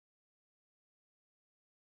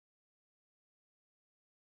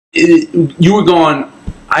You were gone.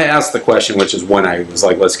 I asked the question, which is when I was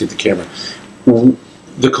like, let's get the camera.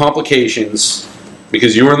 The complications,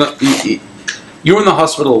 because you were in the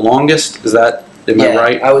hospital the longest. Is that, am I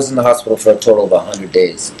right? I was in the hospital for a total of 100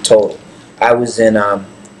 days total. I was in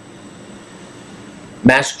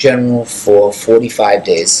Mass General for 45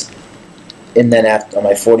 days, and then after on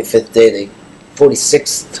my 46th day,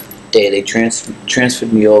 they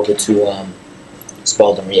transferred me over to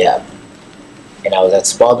Spalding Rehab, and I was at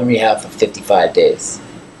Spalding Rehab for 55 days.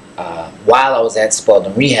 While I was at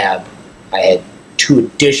Spalding Rehab, I had 2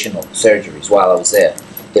 additional surgeries while I was there.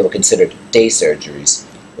 They were considered day surgeries,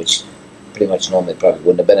 which pretty much normally probably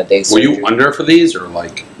wouldn't have been a day surgery. Were you under for these, or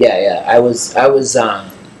like? Yeah. I was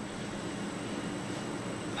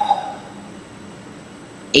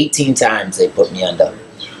 18 times they put me under.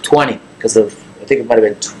 20 because of, I think it might have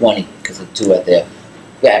been 20 because of 2 out there.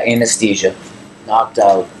 Yeah, anesthesia, knocked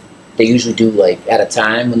out. They usually do, like, at a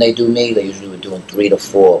time when they do me, they usually were doing 3 to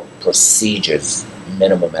 4 procedures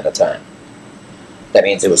minimum at a time. That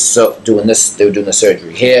means they were doing this. They were doing the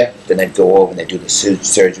surgery here, then they'd go over and they'd do the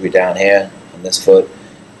surgery down here on this foot,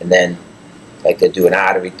 and then like they'd do an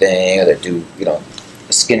artery thing, or they'd do, you know,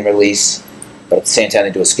 a skin release, but at the same time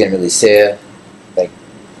they do a skin release here, like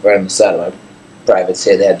right on the side of my privates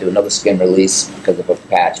here. They had to do another skin release because of a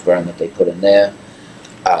patch burn that they put in there,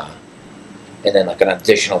 and then like an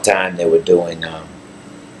additional time they were doing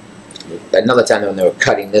another time when they were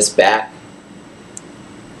cutting this back.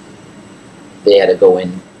 They had to go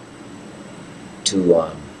in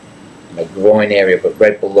to my groin area, but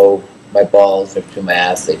right below my balls, right through my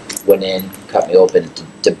ass. They went in, cut me open to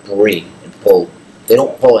debris, and pull. They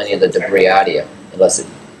don't pull any of the debris out of you unless it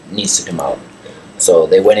needs to come out. So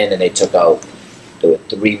they went in and they took out. There were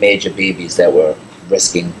 3 major BBs that were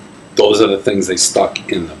risking. Those are the things they stuck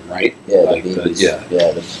in them, right? Yeah, like the BBs.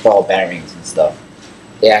 Yeah, the ball bearings and stuff.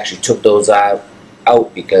 They actually took those out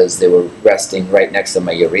because they were resting right next to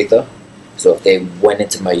my urethra. So if they went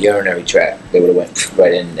into my urinary tract, they would have went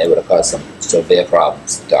right in and they would have caused some severe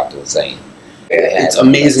problems, the doctor was saying. It's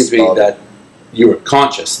amazing to me that you were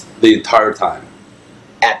conscious the entire time.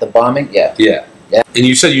 At the bombing? Yeah. Yeah. And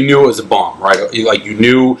you said you knew it was a bomb, right? Like you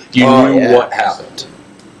knew what happened.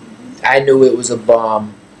 I knew it was a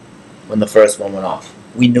bomb when the first one went off.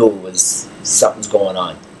 We knew it was something's going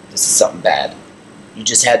on. This is something bad. You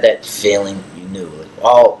just had that feeling. You knew.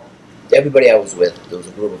 Like, everybody I was with, there was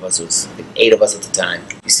a group of us. It was like 8 of us at the time.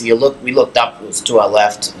 You see, we looked up. It was to our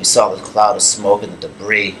left. We saw the cloud of smoke and the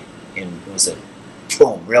debris, and it was a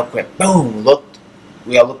boom, real quick, boom.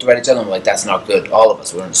 We all looked right at each other and we're like, that's not good. All of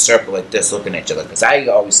us were in a circle like this looking at each other, because I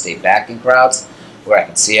always stay back in crowds where I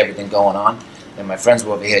can see everything going on, and my friends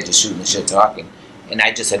were over here just shooting the shit, talking, and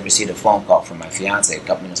I just had received a phone call from my fiance a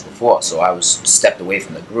couple minutes before, so I was stepped away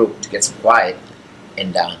from the group to get some quiet,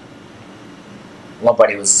 and one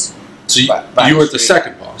buddy was... So you were at the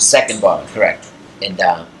second bomb? Second bomb, correct. And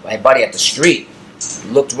my buddy at the street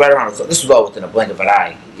looked right around. This was all within a blink of an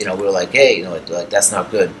eye. You know, we were like, hey, you know, like, that's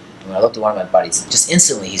not good. And when I looked at one of my buddies, just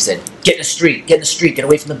instantly he said, get in the street, get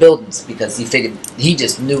away from the buildings. Because he figured, he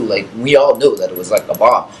just knew, like, we all knew that it was like a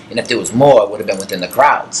bomb. And if there was more, it would have been within the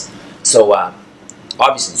crowds. So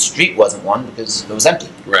obviously the street wasn't one because it was empty.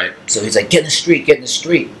 Right. So he's like, get in the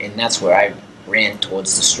street. And that's where I ran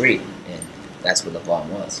towards the street. And that's where the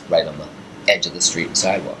bomb was, right on the edge of the street and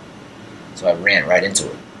sidewalk. So I ran right into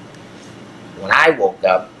it. When I woke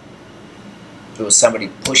up, there was somebody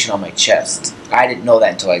pushing on my chest. I didn't know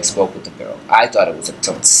that until I spoke with the girl. I thought it was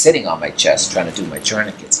someone sitting on my chest trying to do my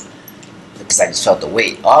tourniquets, because I just felt the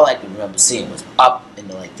weight. All I could remember seeing was up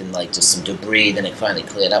and then just some debris. Then it finally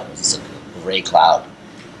cleared up. It was just a gray cloud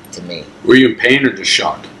to me. Were you in pain or just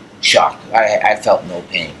shocked? Shock. I felt no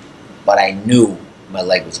pain, but I knew my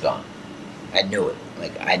leg was gone. I knew it.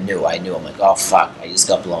 Like I knew. I'm like, oh fuck! I just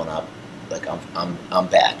got blown up. Like I'm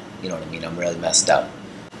bad. You know what I mean? I'm really messed up.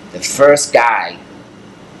 The first guy,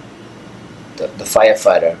 the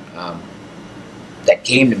firefighter, that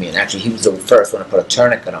came to me, and actually he was the first one to put a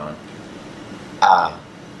tourniquet on.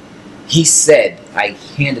 He said I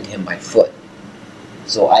handed him my foot,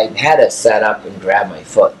 so I had to set up and grab my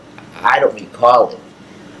foot. I don't recall it,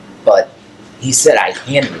 but he said I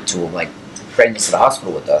handed it to him, like, bring this to the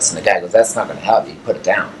hospital with us. And the guy goes, that's not going to help you. Put it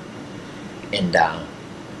down. And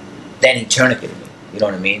then he tourniqueted me. You know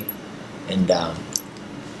what I mean? And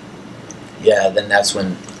yeah, then that's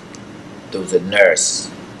when there was a nurse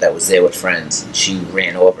that was there with friends. And she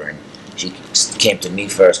ran over and she came to me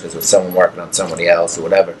first because there was someone working on somebody else or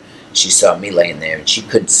whatever. She saw me laying there and she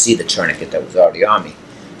couldn't see the tourniquet that was already on me.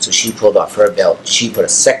 So she pulled off her belt. She put a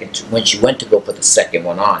second, when she went to go put the second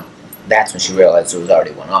one on, That's when she realized there was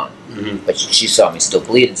already one on. Mm-hmm. But she saw me still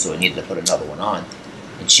bleeding, so I needed to put another one on.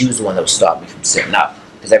 And she was the one that would stop me from sitting up,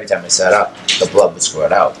 because every time I sat up, the blood would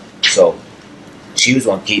squirt out. So she was the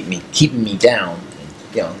one keeping me down.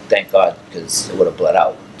 And, thank God, because it would have bled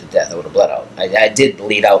out to death. I would have bled out. I did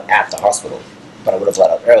bleed out at the hospital, but I would have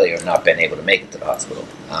bled out earlier and not been able to make it to the hospital.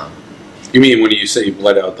 You mean when you say you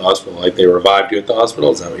bled out at the hospital, like they revived you at the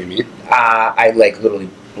hospital? Is that what you mean? I literally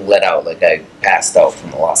bled out, like I passed out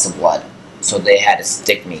from the loss of blood. So they had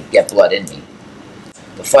to get blood in me.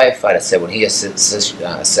 The firefighter said when he assessed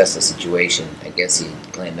the situation, I guess he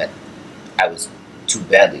claimed that I was too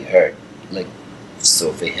badly hurt.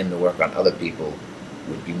 So for him to work on other people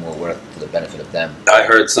would be more work for the benefit of them. I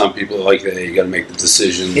heard some people like that you got to make the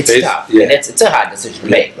decision. It's tough. Yeah. And it's a hard decision to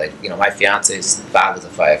make. My fiance's father's a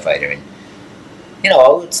firefighter, and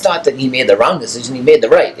it's not that he made the wrong decision. He made the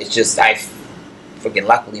right. It's just I freaking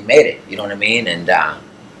luckily made it. You know what I mean? And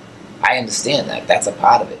I understand that. That's a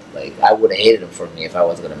part of it. I would have hated him for me if I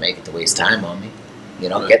wasn't going to make it to waste time on me.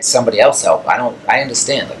 Right. Get somebody else help. I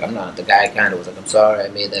understand. I'm not the guy. Kind of was like, I'm sorry I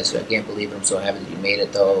made that. So I can't believe it. I'm so happy that you made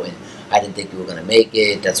it though, and I didn't think you were going to make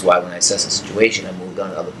it. That's why when I assessed the situation, I moved on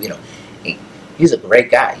to other. He's a great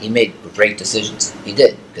guy. He made great decisions. He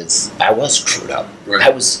did, because I was screwed up. Right. I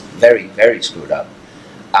was very, very screwed up.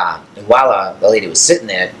 And while the lady was sitting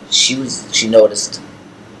there, she noticed,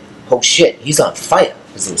 oh shit, he's on fire,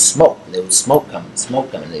 because there was smoke. There was smoke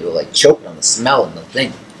coming. They were choking on the smell and the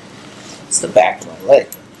thing. It's the back of my leg,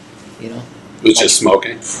 It was just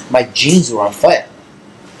smoking? My jeans were on fire.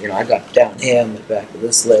 I got down here on the back of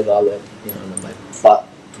this leg, all that, and my butt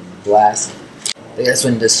from the blast. That's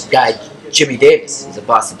when this guy, Jimmy Davis, he's a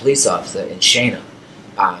Boston police officer in Shana.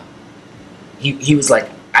 He was like,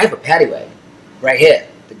 I have a paddy wagon right here.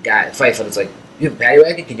 The firefighter's like, you have a paddy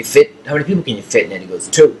wagon? Can you fit? How many people can you fit in it? He goes,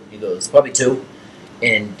 2. He goes, probably 2.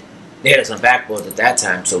 And they had us on backboards at that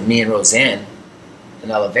time, so me and Roseanne,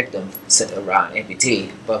 another victim,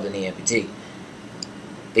 amputee, above the knee amputee,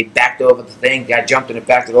 they backed over the thing, guy jumped in it,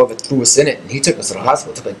 backed it over, threw us in it, and he took us to the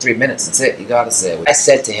hospital. It took 3 minutes, that's it, he got us there. I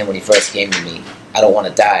said to him when he first came to me, I don't want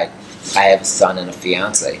to die. I have a son and a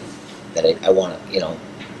fiance that I want to,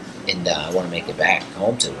 and I want to make it back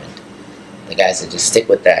home to. And the guy said, just stick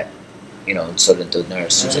with that, and so did the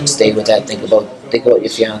nurse. She said, stay with that, think about your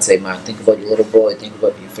fiance, Mark, think about your little boy, think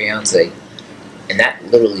about your fiance. And that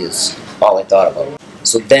literally is all I thought about.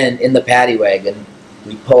 So then, in the paddy wagon,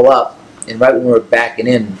 we pull up, and right when we were backing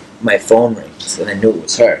in, my phone rings, and I knew it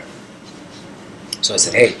was her. So I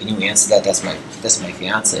said, hey, can you answer that? That's my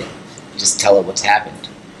fiance. Just tell her what's happened.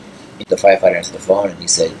 The firefighter answered the phone, and he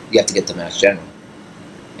said, you have to get to Mass General.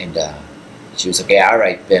 And she was like, yeah, all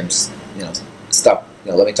right, Bims, stop,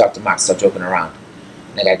 let me talk to Mark, stop joking around.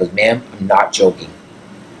 And the guy goes, ma'am, I'm not joking.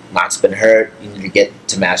 Mark's been hurt, you need to get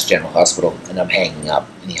to Mass General Hospital. And I'm hanging up,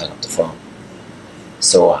 and he hung up the phone.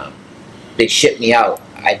 So they shipped me out.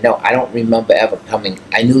 I don't remember ever coming.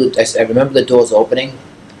 I remember the doors opening,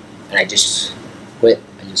 and I just quit.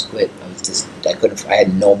 I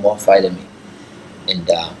had no more fight in me. And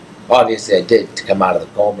obviously I did to come out of the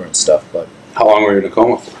coma and stuff, but... How long were you in a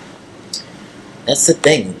coma for? That's the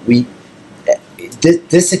thing.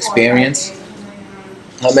 This experience...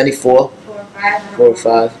 How many? 4? 4 or 5. 4 or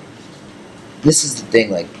 5. This is the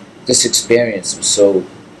thing, this experience was so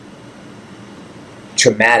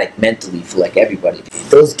traumatic mentally for everybody.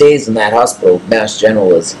 Those days in that hospital, Mass General,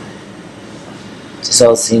 was just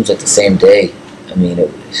all seems like the same day. I mean, I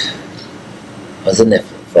was in there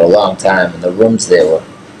for a long time, and the rooms there were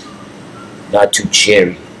not too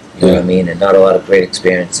cheery, you know what I mean, and not a lot of great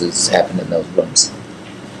experiences happened in those rooms.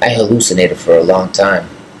 I hallucinated for a long time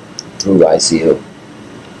through ICU.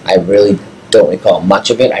 I really don't recall much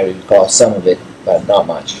of it. I recall some of it, but not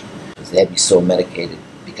much. They had me so medicated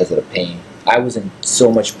because of the pain. I was in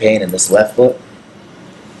so much pain in this left foot,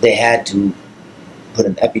 they had to put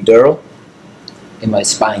an epidural in my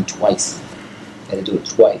spine twice. They had to do it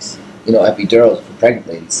twice. Epidurals for pregnant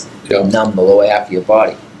ladies. They numb the lower half of your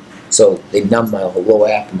body. So they numb my lower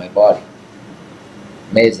half of my body.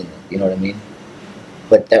 Amazing, you know what I mean?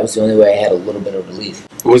 But that was the only way I had a little bit of relief.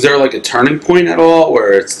 Was there a turning point at all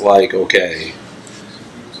where it's okay?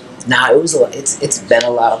 Nah, it's been a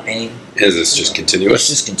lot of pain. Is this just continuous? It's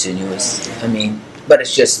just continuous. I mean, but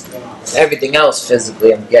it's just everything else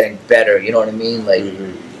physically. I'm getting better. You know what I mean?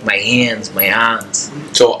 My hands, my arms.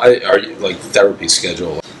 So are you therapy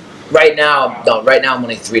schedule? Right now, no. Right now, I'm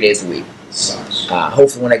only 3 days a week.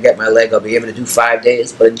 Hopefully, when I get my leg, I'll be able to do 5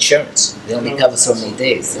 days. But insurance, they only cover so many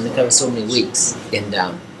days. They only cover so many weeks. And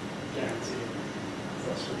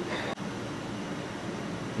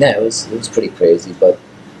yeah, it was pretty crazy. But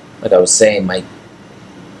like I was saying,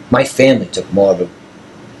 my family took more of a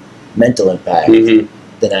mental impact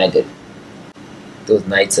than I did. Those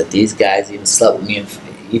nights that these guys even slept with me,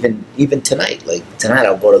 and even tonight, like tonight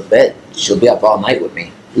I'll go to bed, she'll be up all night with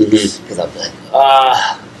me, because I'm like,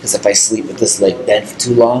 because if I sleep with this leg bent for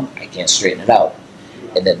too long, I can't straighten it out.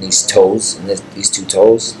 And then these toes, and these two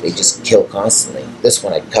toes, they just kill constantly. This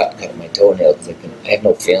one I cut my toenail because I have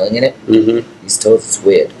no feeling in it. These toes, it's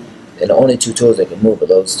weird. And the only two toes I can move are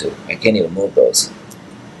those two. I can't even move those.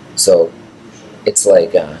 So it's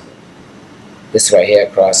like this right here,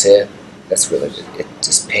 across here, that's really, it's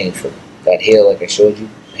just painful. That heel, like I showed you,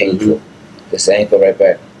 painful. This ankle right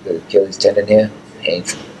back, the Achilles tendon here,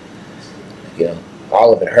 painful. You know,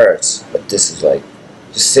 all of it hurts, but this is like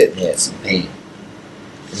just sitting here, it's some pain.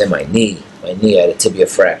 And then my knee I had a tibia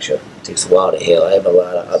fracture. It takes a while to heal. I have a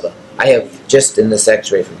lot of other. I have just in this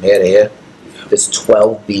X-ray from here to here, there's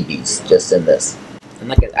 12 BBs just in this. And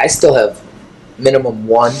like I still have minimum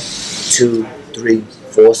 1, 2, 3,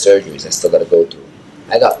 4 surgeries I still got to go through.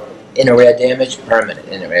 I got inner ear damage, permanent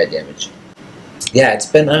inner ear damage. Yeah, it's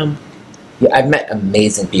been yeah, I've met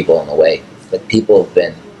amazing people on the way. But people have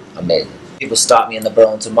been amazing. People stop me in the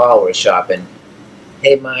Burlington Mall. We're shopping.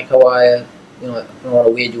 Hey, Mike, how are you? You know, I don't want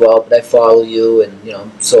to weird you out, but I follow you, and you know,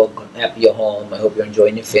 I'm so happy you're home. I hope you're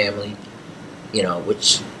enjoying your family. You know,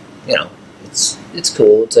 which, you know, it's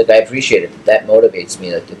cool. It's like I appreciate it. That motivates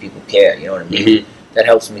me that people care. You know what I mean? That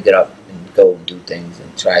helps me get up and go and do things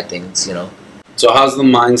and try things. You know. So how's the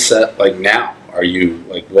mindset like now? Are you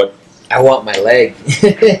like what? I want my leg.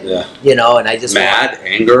 Yeah. You know, and I just mad,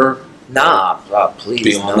 anger. Nah,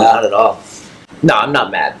 please, no, that? not at all. No, I'm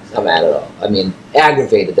not mad. Not mad at all. I mean,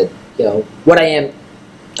 aggravated that, you know, what I am,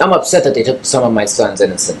 I'm upset that they took some of my son's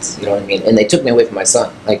innocence, you know what I mean? And they took me away from my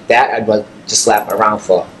son. Like that, I'd like just slap around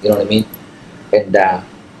for, you know what I mean? And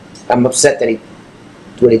I'm upset that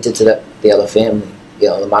what he did to the other family, you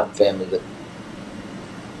know, the Martin family. But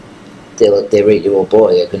they raped your old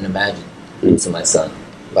boy. I couldn't imagine to my son.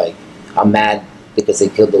 Like, I'm mad because they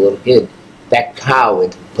killed the little kid. That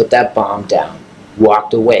coward put that bomb down,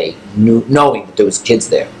 walked away, knowing that there was kids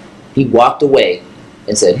there. He walked away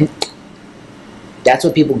and said, that's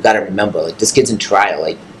what people got to remember. Like, this kid's in trial.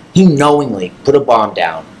 Like, he knowingly put a bomb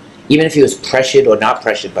down. Even if he was pressured or not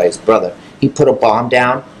pressured by his brother, he put a bomb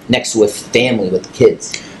down next to a family with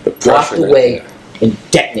kids. Walked away and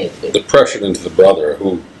detonated it. The pressure into the brother,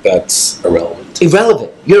 who, that's irrelevant.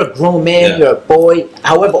 Irrelevant. You're a grown man, you're a boy,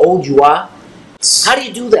 however old you are. How do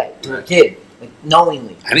you do that to a kid? Like,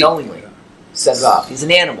 knowingly set it off. He's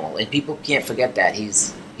an animal, and people can't forget that.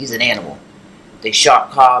 He's an animal. They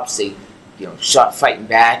shot cops, they shot fighting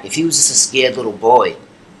back. If he was just a scared little boy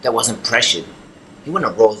that wasn't pressured, he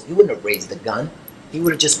wouldn't have raised the gun. He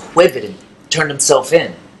would have just quivered and turned himself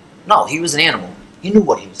in. No, he was an animal. He knew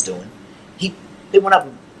what he was doing. They went up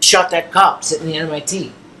and shot that cop sitting in the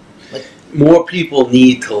MIT. Like, more people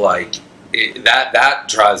need to that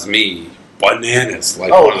drives me bananas.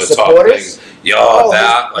 Like, one of the top things.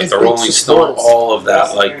 Yeah, like the Rolling Stone, all of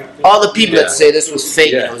that. Like all the people that say this was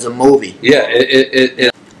fake and it was a movie. Yeah,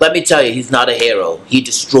 it let me tell you, he's not a hero. He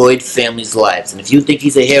destroyed families' lives. And if you think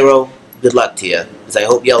he's a hero, good luck to you. Because I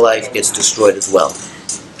hope your life gets destroyed as well.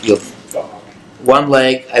 You have one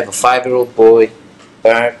leg. I have a 5-year-old boy.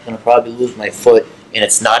 I'm going to probably lose my foot. And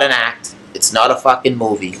it's not an act. It's not a fucking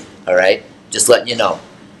movie. Alright? Just letting you know.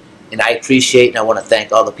 And I appreciate and I want to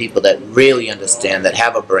thank all the people that really understand, that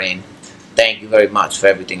have a brain. Thank you very much for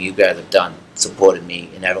everything you guys have done, supported me,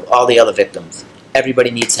 and all the other victims. Everybody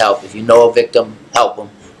needs help. If you know a victim, help them,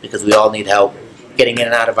 because we all need help. Getting in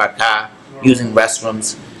and out of our car, using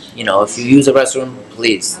restrooms. You know, if you use a restroom,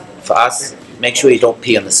 please, for us, make sure you don't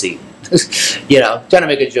pee on the seat. You know, trying to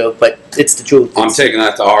make a joke, but it's the truth. I'm taking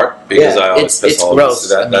that to heart, because I always piss all gross.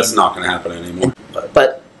 That's not going to happen anymore.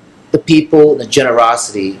 But the people, the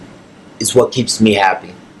generosity, is what keeps me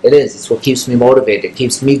happy. It is. It's what keeps me motivated. It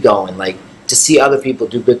keeps me going. Like, to see other people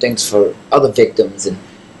do good things for other victims, and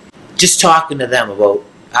just talking to them about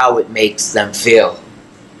how it makes them feel.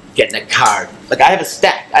 Getting a card. Like, I have a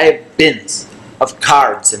stack. I have bins of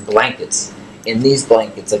cards and blankets. And these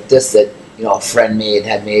blankets like this that, you know, a friend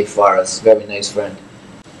had made for us. Very nice friend.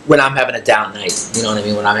 When I'm having a down night, you know what I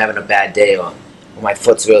mean? When I'm having a bad day, or when my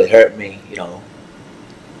foot's really hurting me, you know,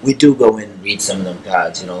 we do go in and read some of them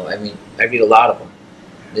cards, you know. I mean, I read a lot of them.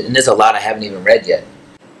 And there's a lot I haven't even read yet.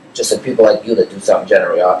 Just like people like you that do something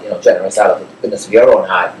generous out of the goodness of your own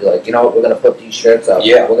heart. You're like, you know what, we're going to put these shirts up.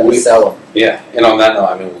 Yeah, we're going to sell them. Yeah, and on that note,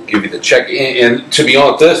 I mean, we'll give you the check. And to be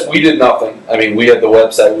honest, we did nothing. I mean, we had the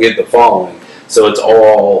website, we had the following. So it's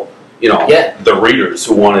all, Yeah. the readers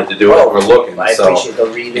who wanted to do it were looking. I So, appreciate the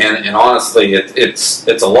readers. and honestly, it's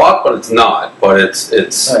a lot, but it's not. But it's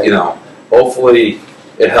Right. hopefully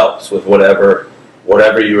it helps with whatever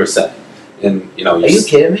you were saying. And Are you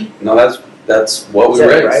kidding me? No, that's what Is we that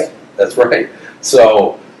raised. right? That's right.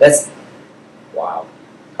 So That's wow.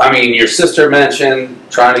 I mean, your sister mentioned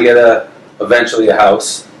trying to get eventually a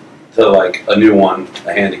house to like a new one,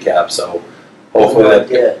 a handicap. So hopefully that.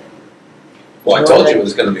 Yeah. Well, I told you it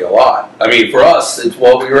was going to be a lot. I mean, for us, it's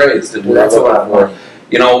what we raised. And That's a lot of money.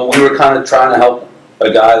 we were kind of trying to help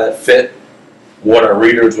a guy that fit what our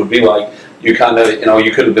readers would be like. You kind of,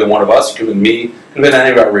 you could have been one of us. You could have been me. Could have been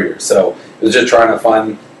any of our readers. So it was just trying to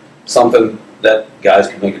find something that guys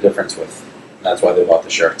could make a difference with. And that's why they bought the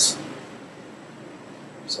shirts.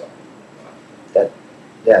 So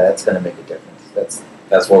That's going to make a difference.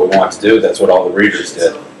 that's what we want to do. That's what all the readers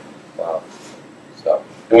did. Wow. So,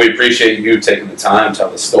 and we appreciate you taking the time, tell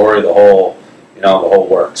the story, the whole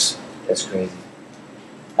works. That's crazy.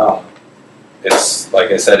 It's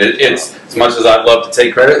like I said, it's as much as I'd love to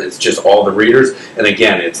take credit, it's just all the readers. And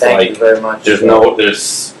again, it's Thank you very much. there's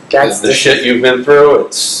the shit you've been through.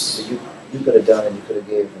 It's you could have done it. You could have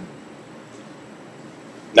gave them.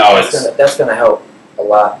 no, That's gonna help a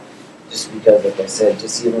lot. Just because, like I said,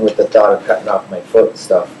 just even with the thought of cutting off my foot and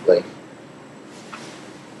stuff, like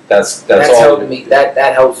that's all. helped me. That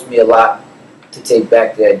helps me a lot to take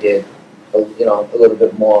back the idea, a little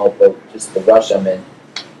bit more about just the rush I'm in.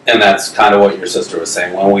 And that's kind of what your sister was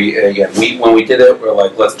saying. When we did it, we're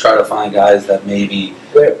like, let's try to find guys that maybe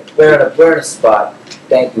We're in a spot.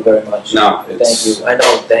 Thank you very much. No, thank you. I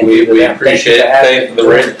know. Thank you. We appreciate it. Thank the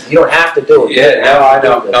readers. You don't have to do it. Yeah, no, I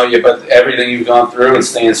know. No, yeah, but everything you've gone through and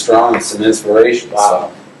staying strong, it's an inspiration.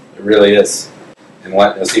 Wow. So it really is. And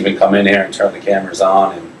letting us even come in here and turn the cameras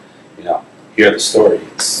on and hear the story.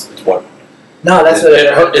 It's what. No, that's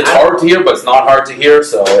it's hard to hear, but it's not hard to hear.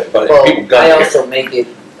 So, but people got I also make it.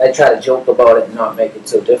 I try to joke about it and not make it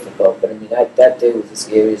so difficult. But I mean, that day was the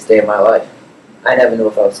scariest day of my life. I never knew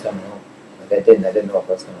if I was coming home. Like I didn't know if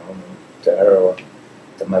I was coming home to her or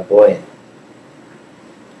to my boy. And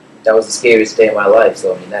that was the scariest day of my life.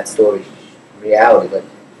 So I mean, that story, reality, like,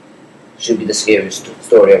 should be the scariest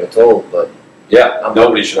story ever told. But yeah,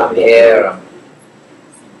 nobody should. I'm here.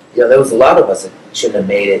 There was a lot of us that shouldn't have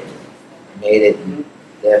made it. And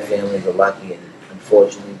their families are lucky, and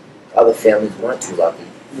unfortunately, other families weren't too lucky.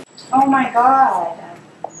 Oh my God,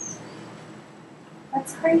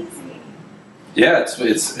 that's crazy. Yeah,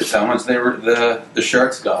 it's how much the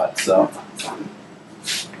shirts got. So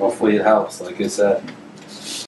hopefully it helps. Like I said.